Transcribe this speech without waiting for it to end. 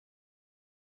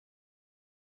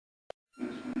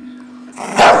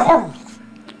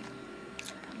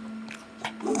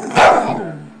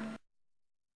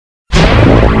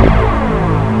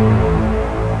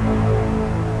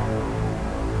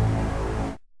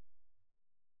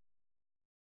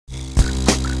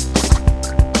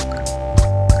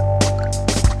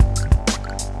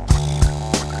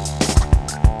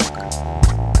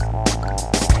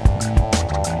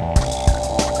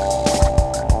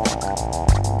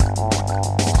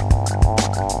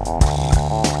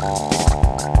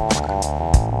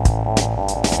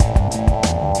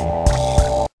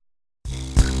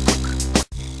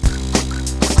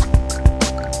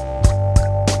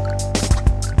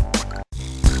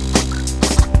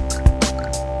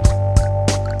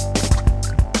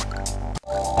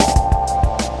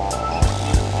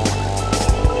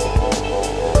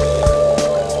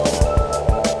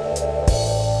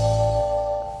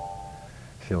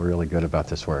Feel really good about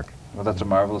this work. Well, that's a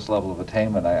marvelous level of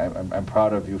attainment. I'm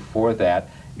proud of you for that.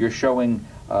 You're showing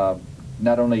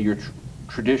not only your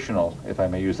traditional, if I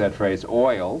may use that phrase,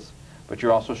 oils, but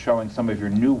you're also showing some of your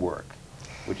new work,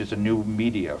 which is a new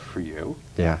media for you.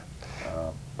 Yeah.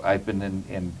 I've been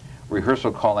in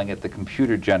rehearsal calling it the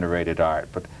computer-generated art,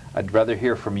 but I'd rather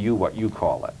hear from you what you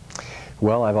call it.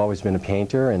 Well, I've always been a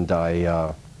painter, and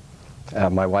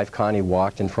my wife Connie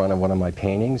walked in front of one of my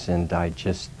paintings, and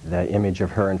that image of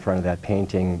her in front of that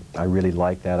painting, I really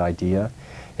liked that idea.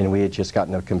 And we had just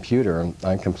gotten a computer.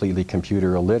 I'm completely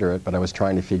computer illiterate, but I was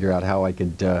trying to figure out how I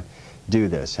could do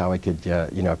this, how I could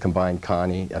you know, combine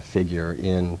Connie, a figure,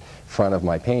 in front of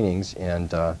my paintings.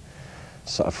 And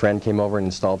so a friend came over and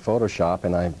installed Photoshop,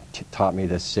 and taught me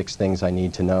the 6 things I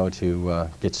need to know to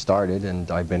get started,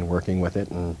 and I've been working with it,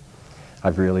 and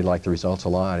I've really liked the results a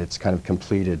lot. It's kind of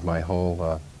completed my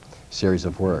whole series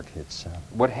of work. It's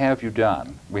what have you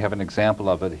done? We have an example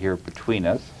of it here between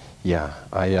us. Yeah,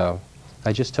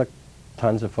 I just took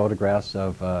tons of photographs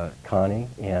of Connie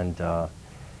and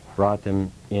brought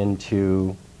them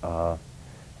into the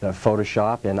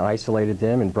Photoshop and isolated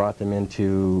them and brought them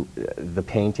into the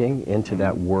painting, into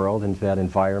that world, into that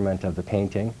environment of the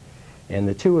painting. And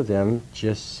the two of them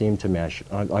just seem to mesh.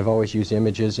 I've always used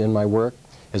images in my work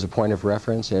as a point of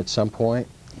reference at some point,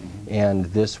 and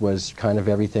this was kind of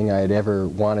everything I had ever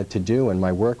wanted to do, and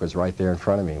my work was right there in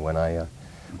front of me when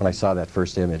I saw that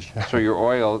first image. So your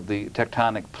oil, the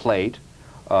tectonic plate,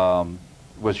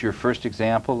 was your first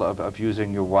example of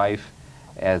using your wife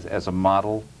as a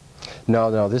model?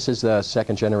 No, this is the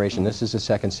second generation. This is the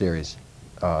second series.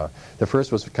 The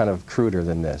first was kind of cruder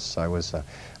than this.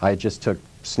 I just took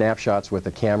snapshots with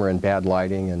a camera and bad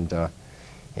lighting,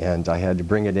 and I had to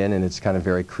bring it in, and it's kind of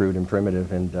very crude and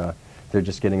primitive, and they're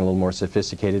just getting a little more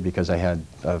sophisticated because I had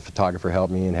a photographer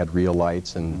help me and had real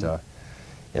lights, and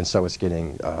so it's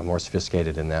getting more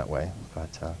sophisticated in that way.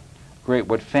 But great.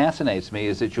 What fascinates me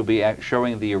is that you'll be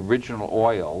showing the original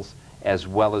oils as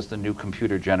well as the new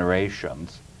computer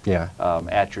generations. Yeah.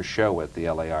 At your show at the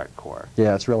LA Art Corps.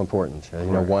 Yeah, it's real important.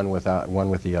 You know, one with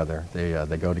the other.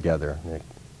 They go together,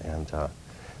 and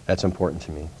that's important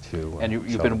to me too. And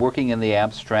you've been working in the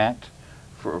abstract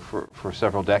for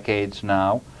several decades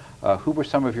now. Who were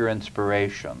some of your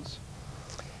inspirations?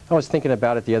 I was thinking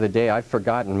about it the other day. I've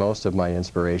forgotten most of my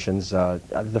inspirations.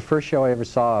 The first show I ever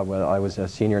saw, when I was a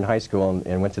senior in high school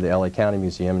and went to the LA County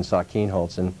Museum and saw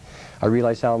Kienholz, and I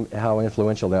realized how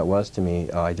influential that was to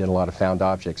me. I did a lot of found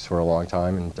objects for a long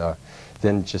time, and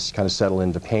then just kind of settled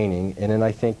into painting. And then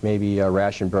I think maybe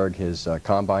Rauschenberg, his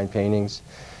Combine paintings,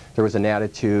 there was an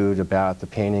attitude about the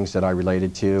paintings that I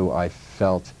related to. I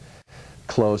felt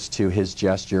close to his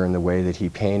gesture and the way that he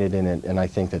painted in it, and I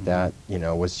think that you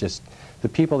know, was just the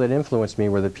people that influenced me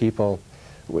were the people,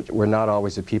 were not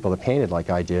always the people that painted like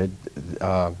I did,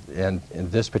 and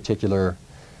in this particular,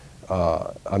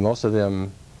 most of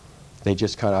them, they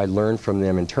just kind of, I learned from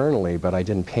them internally, but I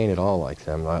didn't paint at all like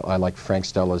them. I like Frank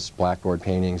Stella's blackboard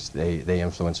paintings. They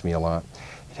influenced me a lot.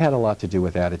 It had a lot to do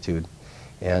with attitude.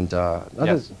 And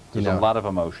yes, there's a lot of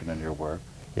emotion in your work.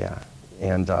 Yeah,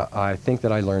 and I think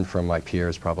that I learned from my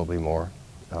peers probably more.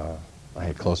 I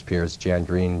had close peers, Jan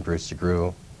Green, Bruce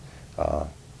DeGrue,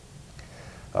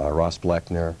 Ross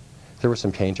Bleckner. There were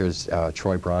some painters,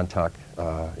 Troy Brontuck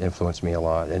influenced me a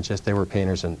lot, and just they were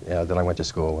painters that I went to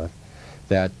school with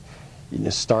that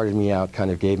started me out,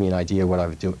 kind of gave me an idea what I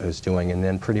was doing, and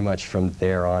then pretty much from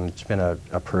there on it's been a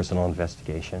personal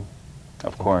investigation.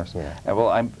 Of course. Yeah.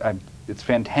 Well, it's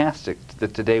fantastic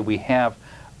that today we have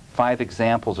 5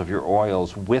 examples of your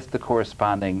oils with the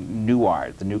corresponding new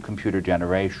art, the new computer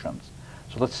generations.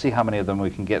 So let's see how many of them we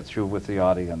can get through with the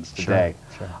audience today.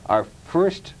 Sure. Our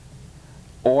first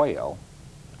oil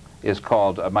is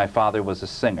called My Father Was a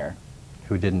Singer.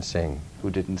 who didn't sing. Who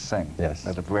didn't sing. Yes.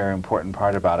 That's a very important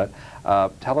part about it.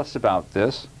 Tell us about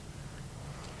this.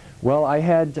 Well, I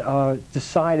had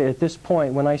decided at this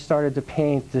point, when I started to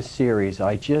paint this series,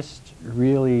 I just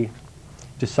really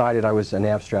decided I was an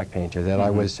abstract painter, that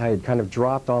I had kind of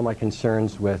dropped all my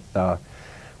concerns with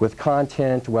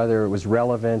content, whether it was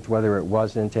relevant, whether it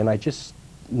wasn't, and I just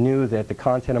knew that the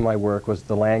content of my work was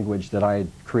the language that I had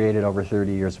created over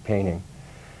 30 years of painting.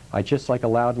 I just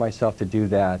allowed myself to do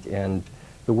that, and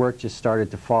the work just started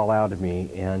to fall out of me.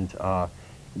 And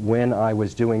when I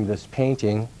was doing this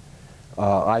painting,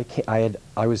 I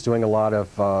was doing a lot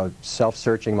of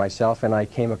self-searching myself, and I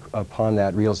came upon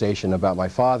that realization about my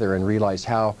father and realized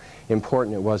how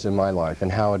important it was in my life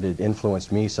and how it had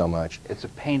influenced me so much. It's a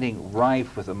painting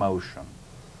rife with emotion.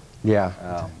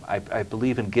 Yeah. I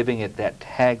believe in giving it that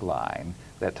tagline,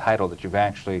 that title that you've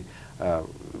actually,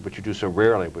 which you do so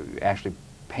rarely, but actually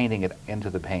painting it into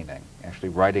the painting, actually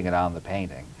writing it on the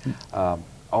painting,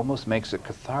 almost makes it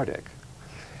cathartic.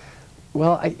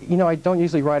 Well, I don't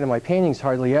usually write in my paintings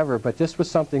hardly ever, but this was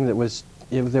something that was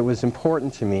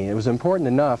important to me. It was important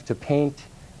enough to paint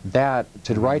that,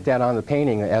 to write that on the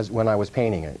painting as when I was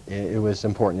painting it. It was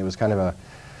important. It was kind of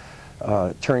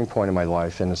a turning point in my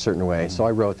life in a certain way. So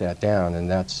I wrote that down, and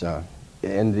that's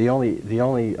and the only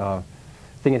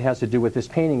thing it has to do with this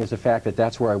painting is the fact that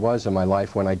that's where I was in my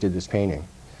life when I did this painting,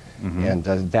 and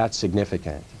that's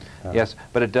significant. Yes,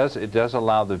 but it does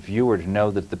allow the viewer to know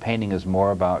that the painting is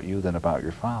more about you than about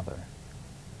your father.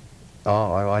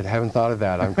 Oh, I haven't thought of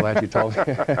that. I'm glad you told me.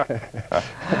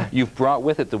 You've brought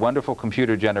with it the wonderful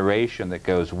computer generation that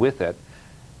goes with it,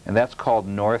 and that's called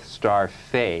North Star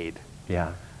Fade.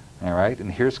 Yeah. All right,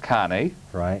 and here's Connie.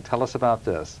 Right. Tell us about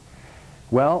this.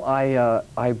 Well,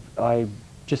 I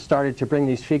just started to bring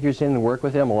these figures in and work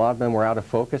with them. A lot of them were out of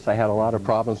focus. I had a lot of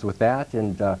problems with that,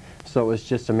 and so it was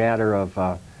just a matter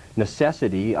of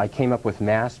necessity. I came up with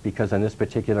masks because on this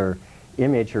particular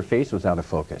image her face was out of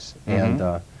focus, and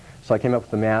so I came up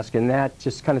with the mask, and that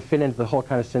just kind of fit into the whole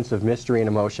kind of sense of mystery and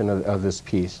emotion of this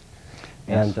piece.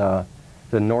 Yes. And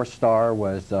the North Star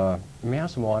was, may I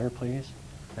have some water, please?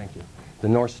 Thank you. The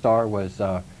North Star was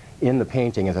in the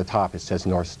painting at the top. It says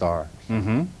North Star.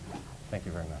 Thank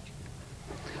you very much.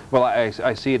 Well,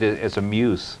 I see it as a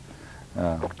muse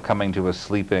coming to a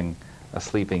sleeping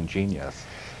genius.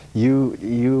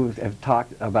 You have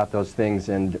talked about those things,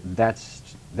 and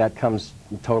that comes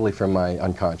totally from my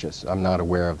unconscious. I'm not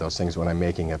aware of those things when I'm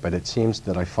making it, but it seems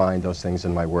that I find those things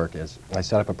in my work as I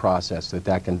set up a process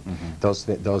that can those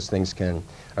things can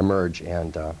emerge,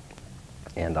 and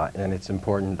it's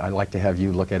important. I like to have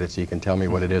you look at it so you can tell me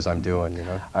what it is I'm doing. You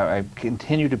know. I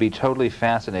continue to be totally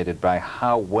fascinated by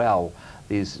how well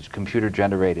these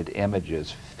computer-generated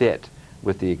images fit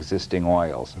with the existing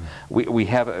oils. We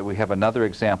have another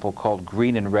example called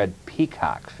Green and Red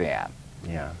Peacock Fan.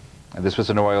 Yeah. And this was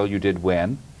an oil you did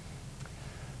when?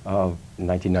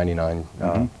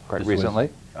 1999. Quite recently?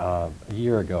 A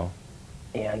year ago.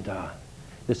 And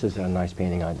this is a nice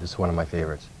painting. This is one of my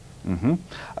favorites.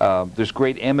 There's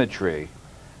great imagery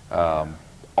all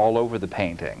over the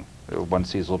painting. One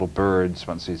sees little birds,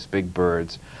 one sees big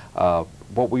birds.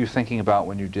 What were you thinking about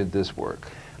when you did this work?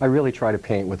 I really try to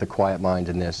paint with a quiet mind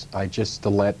in this. I just to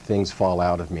let things fall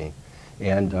out of me.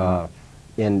 And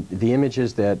in the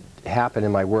images that happen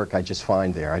in my work, I just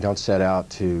find there. I don't set out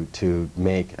to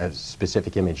make a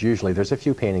specific image. Usually there's a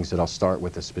few paintings that I'll start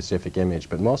with a specific image,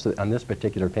 but on this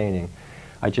particular painting,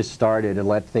 I just started and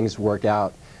let things work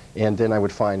out, and then I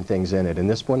would find things in it. And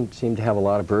this one seemed to have a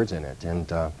lot of birds in it,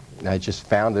 and I just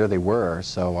found there they were,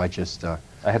 so I just...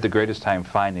 I had the greatest time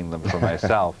finding them for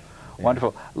myself. Yeah.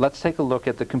 Wonderful. Let's take a look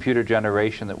at the computer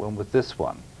generation that went with this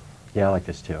one. Yeah, I like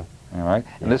this too. All right.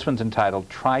 Yeah. And this one's entitled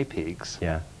Tri-Peaks.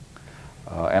 Yeah.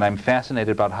 And I'm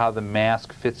fascinated about how the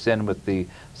mask fits in with the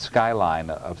skyline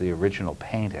of the original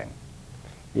painting.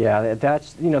 Yeah,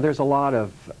 that's, there's a lot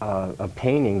of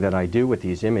painting that I do with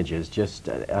these images, just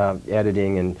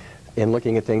editing and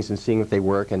looking at things and seeing if they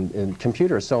work. And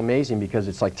computer is so amazing because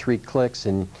it's like 3 clicks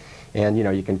and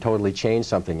you can totally change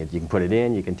something. You can put it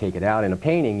in, you can take it out. In a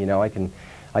painting, I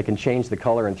can change the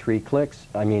color in 3 clicks.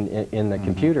 I mean, in the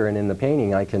computer and in the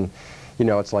painting, I can,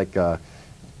 it's like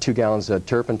 2 gallons of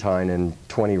turpentine and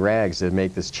 20 rags to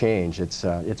make this change.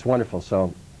 It's wonderful.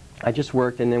 So I just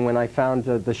worked, and then when I found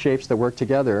the shapes that work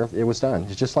together, it was done.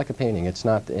 It's just like a painting. It's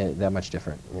not that much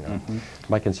different.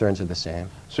 My concerns are the same.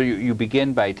 So you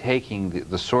begin by taking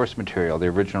the source material, the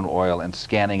original oil, and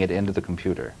scanning it into the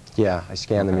computer. Yeah, I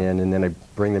scan them in, and then I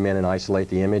bring them in and isolate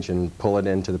the image and pull it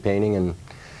into the painting,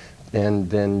 and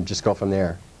then just go from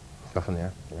there.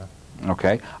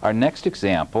 Okay. Our next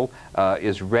example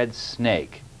is Red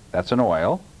Snake. That's an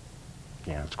oil.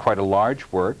 Yeah. It's quite a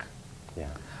large work. Yeah.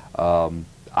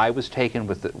 I was taken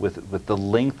with the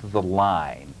length of the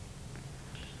line.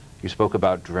 You spoke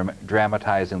about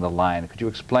dramatizing the line. Could you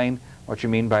explain what you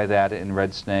mean by that in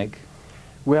Red Snake?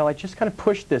 Well, I just kind of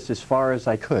pushed this as far as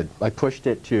I could. I pushed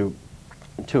it to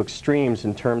extremes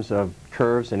in terms of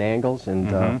curves and angles,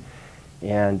 and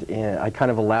and I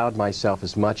kind of allowed myself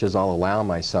as much as I'll allow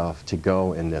myself to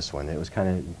go in this one. It was kind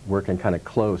of working kind of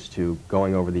close to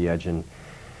going over the edge and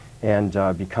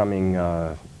becoming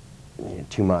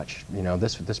too much. You know,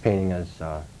 this painting is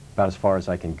about as far as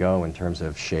I can go in terms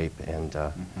of shape and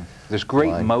there's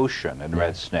great line. Motion in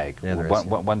Red Snake. Yeah, there is.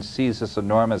 One sees this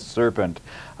enormous serpent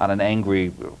on an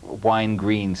angry wine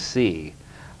green sea.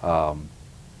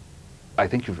 I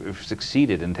think you've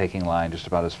succeeded in taking line just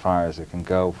about as far as it can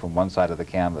go from one side of the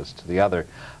canvas to the other.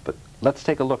 But let's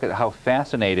take a look at how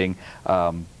fascinating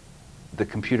the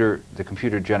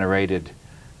computer-generated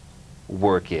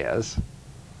work is.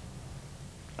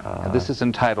 And this is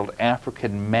entitled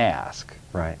African Mask.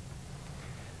 Right.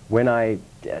 When I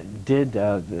did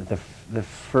the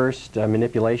first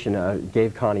manipulation,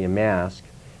 gave Connie a mask,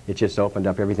 it just opened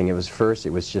up everything. It was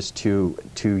just two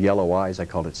yellow eyes. I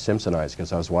called it Simpson eyes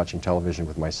because I was watching television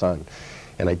with my son.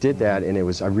 And I did that, and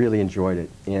I really enjoyed it.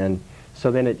 And so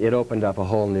then it opened up a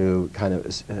whole new kind of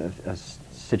a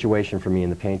situation for me in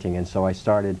the painting. And so I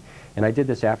started, and I did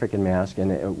this African mask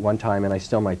and at one time, and I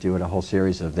still might do it, a whole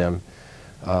series of them.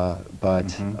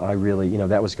 But I really,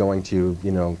 that was going to,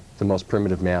 the most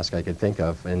primitive mask I could think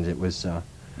of, and it was...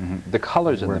 The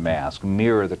colors in the mask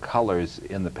mirror the colors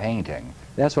in the painting.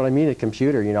 That's what I mean, a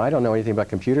computer. I don't know anything about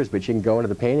computers, but you can go into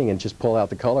the painting and just pull out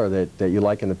the color that you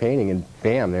like in the painting, and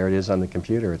bam, there it is on the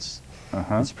computer. It's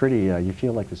pretty, you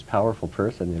feel like this powerful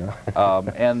person,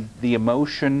 And the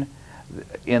emotion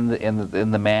in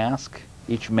the mask,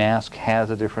 each mask has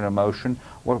a different emotion.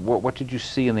 What did you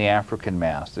see in the African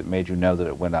mask that made you know that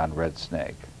it went on Red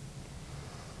Snake?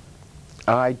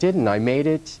 I didn't. I made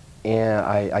it, and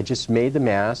I just made the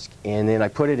mask, and then I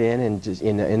put it in, and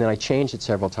then I changed it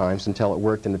several times until it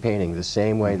worked in the painting, the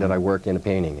same way that I work in a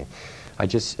painting. I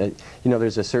just,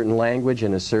 there's a certain language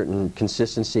and a certain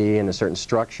consistency and a certain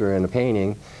structure in a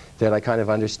painting that I kind of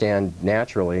understand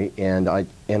naturally, and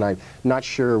I'm not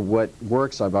sure what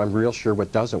works, but I'm real sure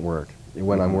what doesn't work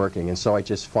when I'm working, and so I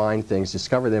just find things,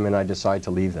 discover them, and I decide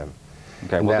to leave them.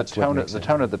 Okay, and well, the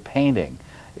tone of the painting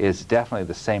is definitely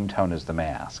the same tone as the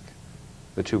mask.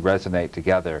 The two resonate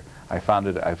together. I found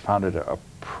it a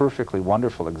perfectly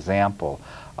wonderful example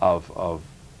of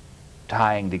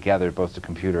tying together both the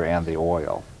computer and the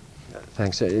oil.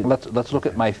 Thanks. Let's look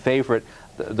at my favorite,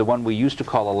 the one we used to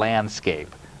call a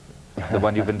landscape, the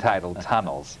one you've entitled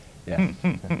Tunnels. Yeah.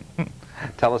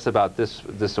 Tell us about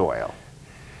this oil.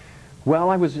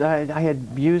 Well, I had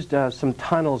used some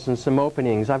tunnels and some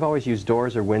openings. I've always used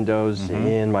doors or windows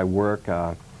in my work.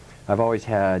 I've always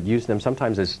used them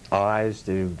sometimes as eyes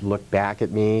to look back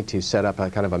at me, to set up a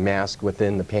kind of a mask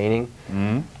within the painting.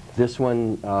 This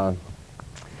one,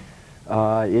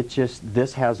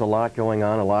 this has a lot going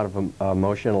on, a lot of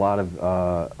emotion, a lot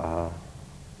of,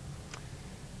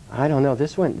 I don't know,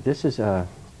 this is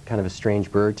kind of a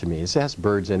strange bird to me. It has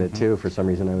birds in it too, for some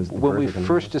reason. When we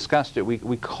first discussed it,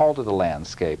 we called it a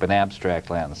landscape, an abstract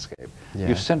landscape. Yeah.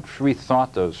 You've since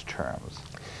rethought those terms.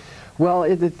 Well,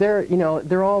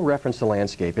 they're all reference to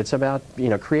landscape. It's about,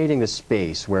 creating the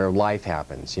space where life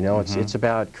happens. It's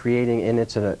about creating, and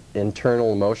it's an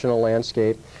internal emotional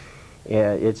landscape.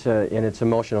 And its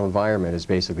emotional environment is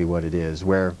basically what it is,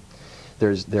 where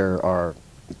there are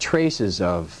traces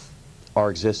of our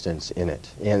existence in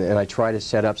it, and I try to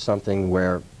set up something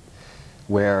where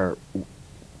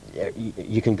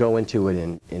you can go into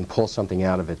it and pull something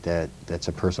out of it that's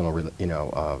a personal,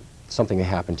 something that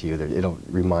happened to you that it'll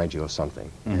remind you of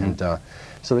something. And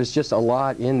so there's just a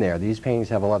lot in there. These paintings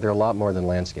have a lot. They're a lot more than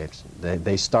landscapes.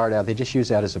 They start out. They just use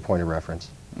that as a point of reference.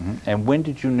 And when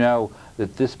did you know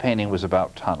that this painting was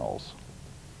about tunnels?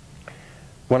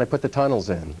 When I put the tunnels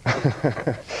in.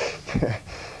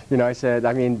 I said,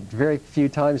 very few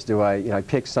times do I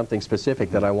pick something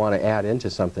specific that I want to add into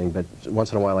something, but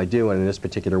once in a while I do, and in this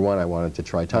particular one I wanted to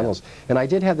try tunnels. Yeah. And I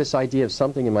did have this idea of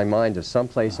something in my mind of some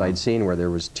place I'd seen where there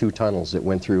was two tunnels that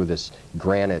went through this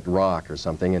granite rock or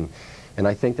something, and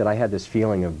I think that I had this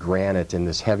feeling of granite and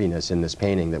this heaviness in this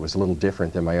painting that was a little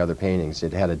different than my other paintings.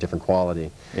 It had a different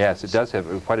quality. Yes, it does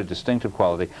have quite a distinctive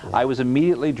quality. Yeah. I was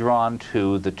immediately drawn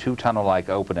to the two tunnel-like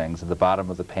openings at the bottom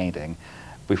of the painting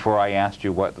before I asked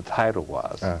you what the title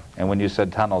was. And when you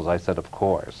said tunnels, I said, of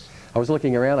course. I was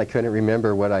looking around, I couldn't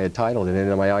remember what I had titled it, and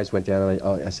then my eyes went down, and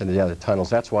I said, yeah, the tunnels.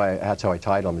 That's how I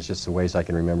title them, it's just the ways I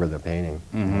can remember the painting.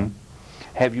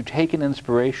 Have you taken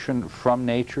inspiration from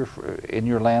nature in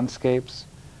your landscapes?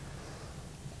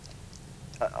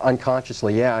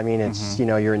 Unconsciously, yeah. I mean, it's, you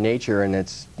know, you're in nature, and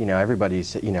it's, you know,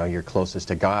 everybody's, you know, you're closest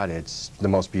to God. It's the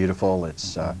most beautiful.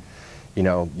 It's, you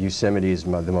know, Yosemite is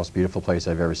the most beautiful place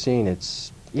I've ever seen.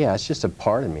 It's, yeah, it's just a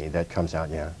part of me that comes out,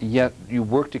 yeah. Yet you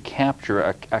work to capture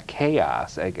a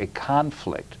chaos, a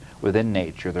conflict within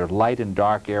nature. There are light and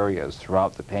dark areas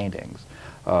throughout the paintings,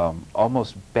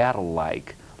 almost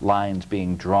battle-like lines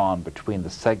being drawn between the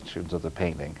sections of the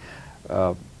painting.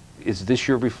 Is this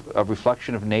a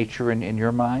reflection of nature in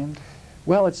your mind?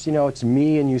 Well, it's, you know, it's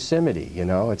me in Yosemite, you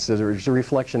know. It's a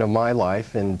reflection of my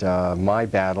life and my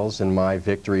battles and my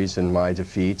victories and my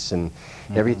defeats and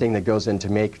everything that goes in to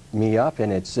make me up.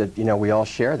 And it's, you know, we all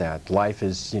share that. Life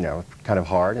is, you know, kind of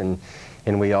hard,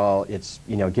 and we all, it's,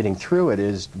 you know, getting through it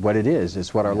is what it is.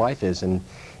 It's what our life is. And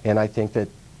I think that,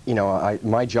 you know,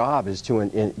 my job is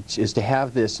to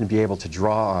have this and be able to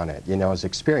draw on it, you know, as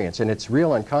experience. And it's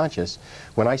real unconscious.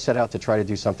 When I set out to try to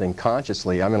do something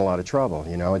consciously, I'm in a lot of trouble,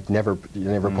 you know. You never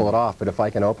pull it off. But if I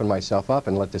can open myself up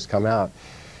and let this come out,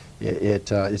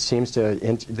 it seems to,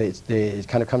 it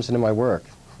kind of comes into my work.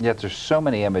 Yet there's so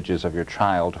many images of your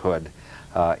childhood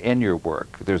in your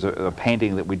work. There's a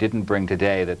painting that we didn't bring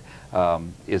today that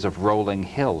is of rolling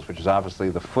hills, which is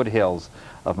obviously the foothills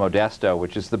of Modesto,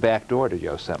 which is the back door to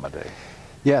Yosemite.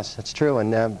 Yes, that's true.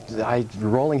 And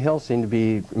rolling hills seem to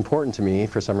be important to me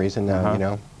for some reason. You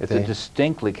know, it's a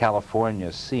distinctly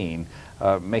California scene,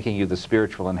 making you the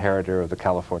spiritual inheritor of the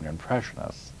California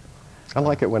Impressionists. I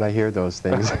like it when I hear those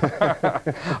things.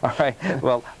 All right.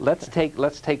 Well, let's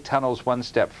take tunnels one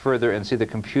step further and see the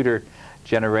computer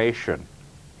generation.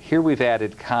 Here we've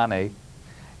added Connie,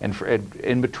 and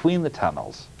in between the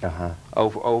tunnels,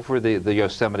 over the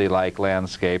Yosemite-like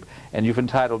landscape, and you've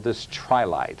entitled this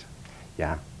Trilight.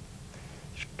 Yeah.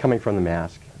 Coming from the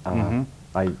mask,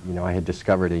 I had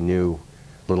discovered a new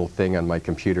little thing on my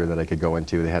computer that I could go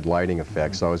into that had lighting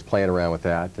effects, so I was playing around with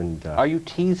that. And are you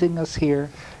teasing us here?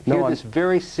 No, this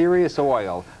very serious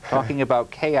oil, talking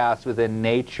about chaos within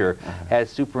nature, has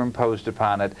superimposed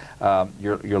upon it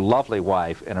your lovely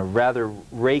wife in a rather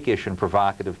rakish and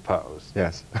provocative pose.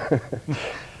 Yes.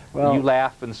 Well, you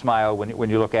laugh and smile when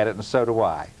you look at it, and so do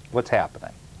I. What's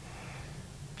happening?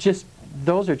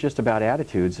 Those are just about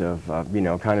attitudes of, you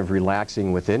know, kind of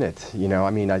relaxing within it. You know,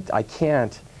 I mean, I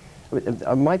can't.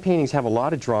 My paintings have a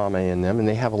lot of drama in them, and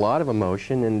they have a lot of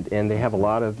emotion, and they have a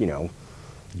lot of, you know,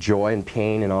 joy and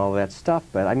pain and all that stuff.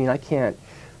 But I mean, I can't,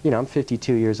 you know, I'm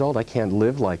 52 years old. I can't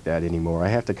live like that anymore. I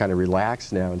have to kind of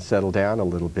relax now and settle down a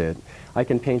little bit. I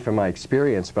can paint from my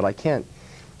experience, but I can't,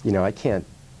 you know, I can't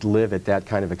live at that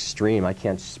kind of extreme. I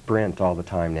can't sprint all the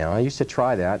time now. I used to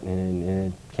try that,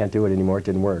 and can't do it anymore. It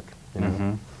didn't work. You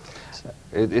know?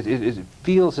 It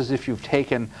feels as if you've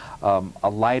taken a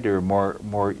lighter,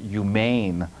 more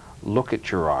humane look at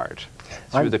your art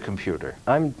through the computer.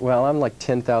 I'm like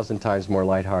 10,000 times more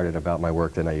lighthearted about my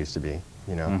work than I used to be.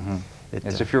 You know,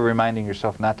 as if you're reminding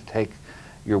yourself not to take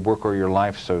your work or your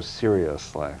life so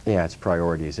seriously. Yeah, it's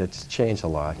priorities. It's changed a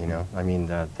lot. You know, I mean,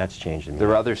 that's changed in me. There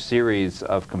are other series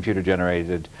of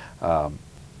computer-generated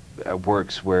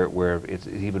works where it's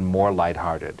even more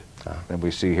lighthearted than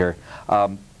we see here.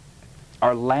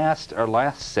 Our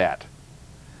last set,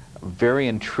 very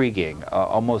intriguing,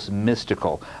 almost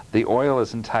mystical. The oil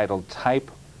is entitled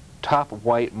Top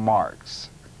White Marks.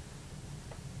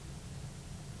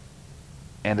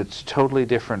 And it's totally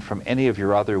different from any of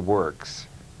your other works.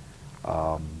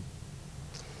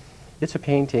 It's a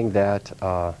painting that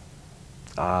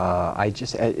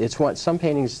some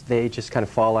paintings, they just kind of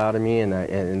fall out of me,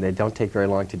 and they don't take very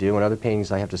long to do, and other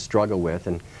paintings I have to struggle with.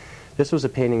 And this was a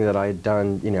painting that I had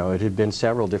done, you know, it had been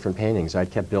several different paintings. I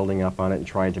kept building up on it and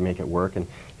trying to make it work, and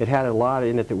it had a lot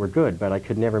in it that were good, but I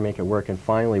could never make it work. And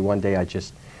finally, one day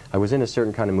I was in a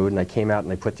certain kind of mood, and I came out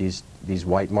and I put these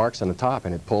white marks on the top,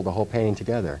 and it pulled the whole painting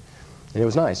together. And it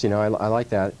was nice, you know, I like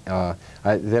that.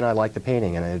 Then I liked the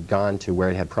painting, and I had gone to where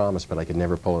it had promised, but I could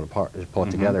never pull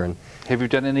it together. And have you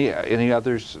done any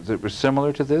others that were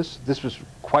similar to this? This was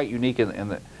quite unique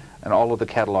in all of the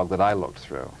catalog that I looked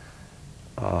through.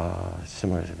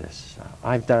 Similar to this,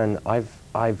 I've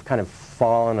kind of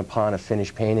fallen upon a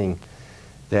finished painting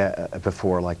that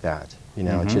before like that. You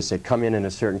know, it come in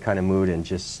a certain kind of mood and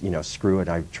just, you know, screw it.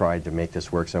 I've tried to make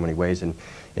this work so many ways, and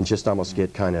just almost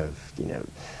get kind of, you know,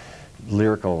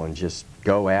 lyrical and just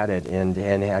go at it and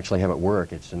actually have it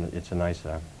work. It's a nice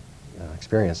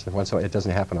experience. It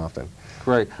doesn't happen often.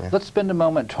 Great. Yeah. Let's spend a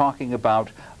moment talking about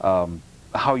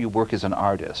how you work as an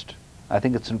artist. I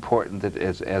think it's important that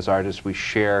as artists we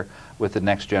share with the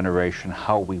next generation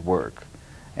how we work.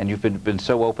 And you've been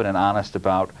so open and honest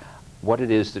about what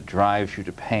it is that drives you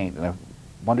to paint. And I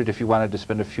wondered if you wanted to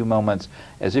spend a few moments,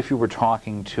 as if you were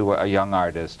talking to a young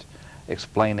artist,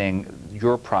 explaining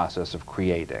your process of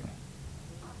creating.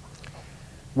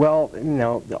 Well, you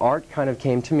know, the art kind of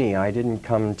came to me. I didn't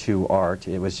come to art.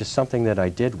 It was just something that I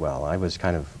did well. I was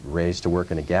kind of raised to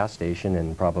work in a gas station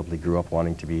and probably grew up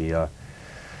wanting to be a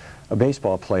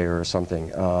baseball player or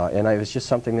something. And it was just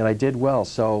something that I did well.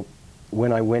 So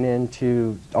when I went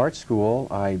into art school,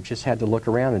 I just had to look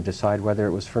around and decide whether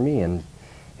it was for me. And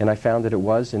I found that it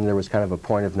was, and there was kind of a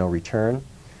point of no return.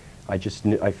 I just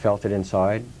knew, I felt it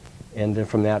inside. And then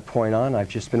from that point on, I've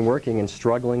just been working and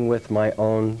struggling with my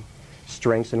own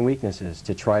strengths and weaknesses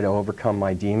to try to overcome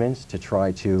my demons, to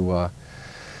try to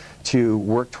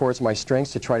work towards my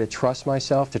strengths, to try to trust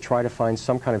myself, to try to find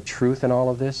some kind of truth in all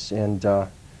of this.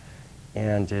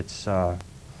 And it's,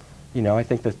 you know, I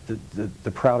think that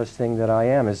the proudest thing that I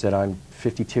am is that I'm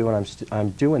 52 and I'm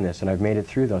doing this, and I've made it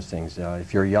through those things.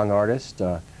 If you're a young artist,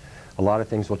 a lot of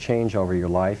things will change over your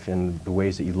life and the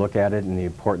ways that you look at it and the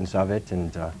importance of it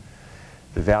and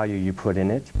the value you put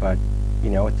in it. But, you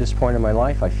know, at this point in my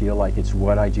life, I feel like it's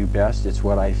what I do best. It's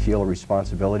what I feel a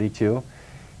responsibility to.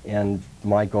 And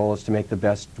my goal is to make the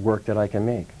best work that I can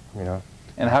make, you know.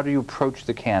 And how do you approach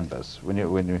the canvas when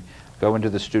you go into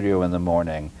the studio in the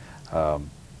morning?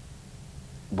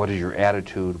 What is your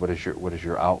attitude? What is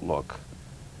your outlook?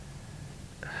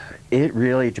 It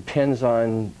really depends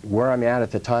on where I'm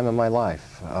at the time of my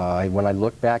life. When I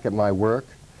look back at my work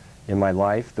in my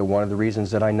life, one of the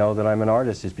reasons that I know that I'm an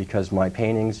artist is because my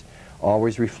paintings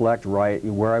always reflect right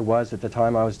where I was at the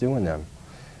time I was doing them.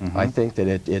 Mm-hmm. I think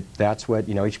that that's what,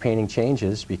 you know, each painting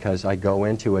changes because I go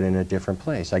into it in a different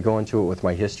place. I go into it with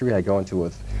my history, I go into it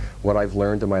with what I've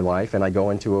learned in my life, and I go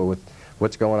into it with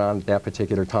what's going on at that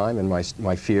particular time and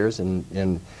my fears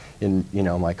and you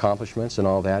know, my accomplishments and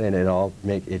all that, and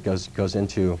it goes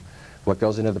into what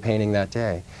goes into the painting that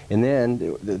day. And then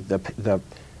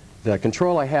the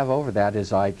control I have over that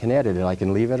is I can edit it, I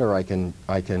can leave it, or I can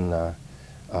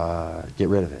get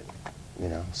rid of it. You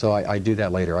know, so I do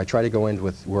that later. I try to go in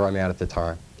with where I'm at the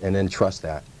time, and then trust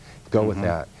that, go with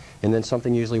that, and then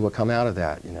something usually will come out of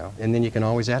that. You know, and then you can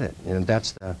always edit, and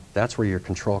that's where your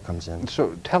control comes in.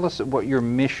 So tell us what your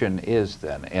mission is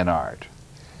then in art.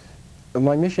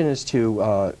 My mission is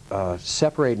to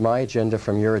separate my agenda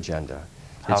from your agenda.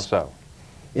 How so?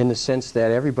 In the sense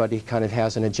that everybody kind of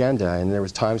has an agenda, and there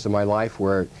was times in my life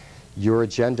where your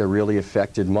agenda really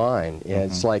affected mine. And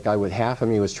it's like half of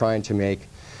me was trying to make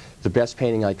the best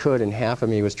painting I could, and half of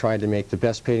me was trying to make the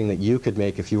best painting that you could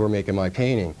make if you were making my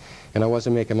painting, and I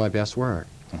wasn't making my best work.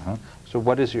 So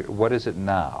what is it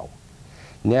now?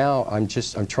 Now I'm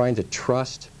trying to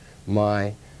trust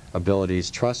my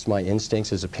abilities, trust my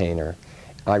instincts as a painter.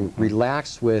 I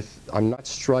relax with, I'm not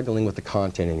struggling with the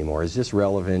content anymore. Is this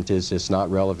relevant? Is this not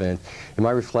relevant? Am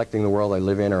I reflecting the world I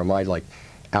live in, or am I like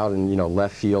out in, you know,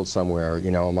 left field somewhere?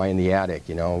 You know, am I in the attic?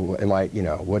 You know, am I, you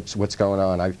know, what's going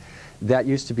on? That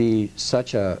used to be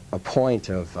such a point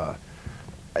of,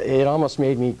 it almost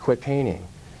made me quit painting.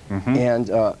 And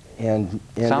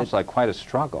sounds like quite a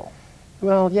struggle.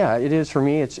 Well, yeah, it is for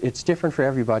me. It's different for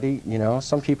everybody, you know.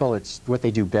 Some people, it's what they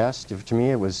do best. To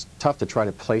me, it was tough to try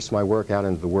to place my work out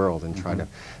into the world and try to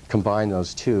combine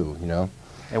those two, you know.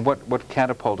 And what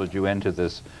catapulted you into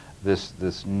this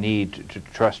need to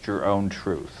trust your own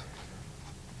truth?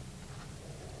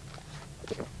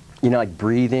 You know, like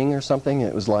breathing or something.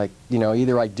 It was like, you know,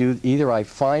 either I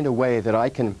find a way that I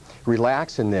can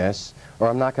relax in this, or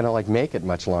I'm not going to like make it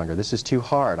much longer. This is too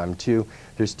hard.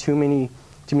 There's too many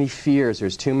fears.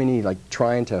 There's too many, like,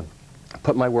 trying to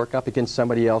put my work up against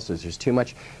somebody else's. There's too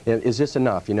much. Is this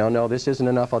enough? You know, no, this isn't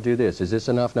enough. I'll do this. Is this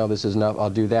enough? No, this is enough.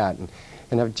 I'll do that.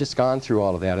 And I've just gone through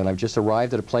all of that, and I've just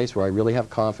arrived at a place where I really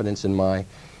have confidence in my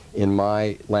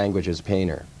language as a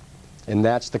painter, and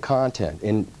that's the content.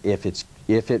 And if it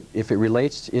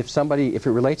relates to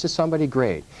somebody,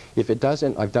 great. If it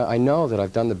doesn't, I know that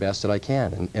I've done the best that I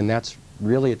can, and that's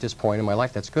really, at this point in my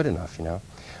life, that's good enough. You know,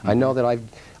 I know that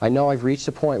I've reached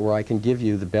a point where I can give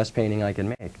you the best painting I can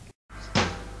make.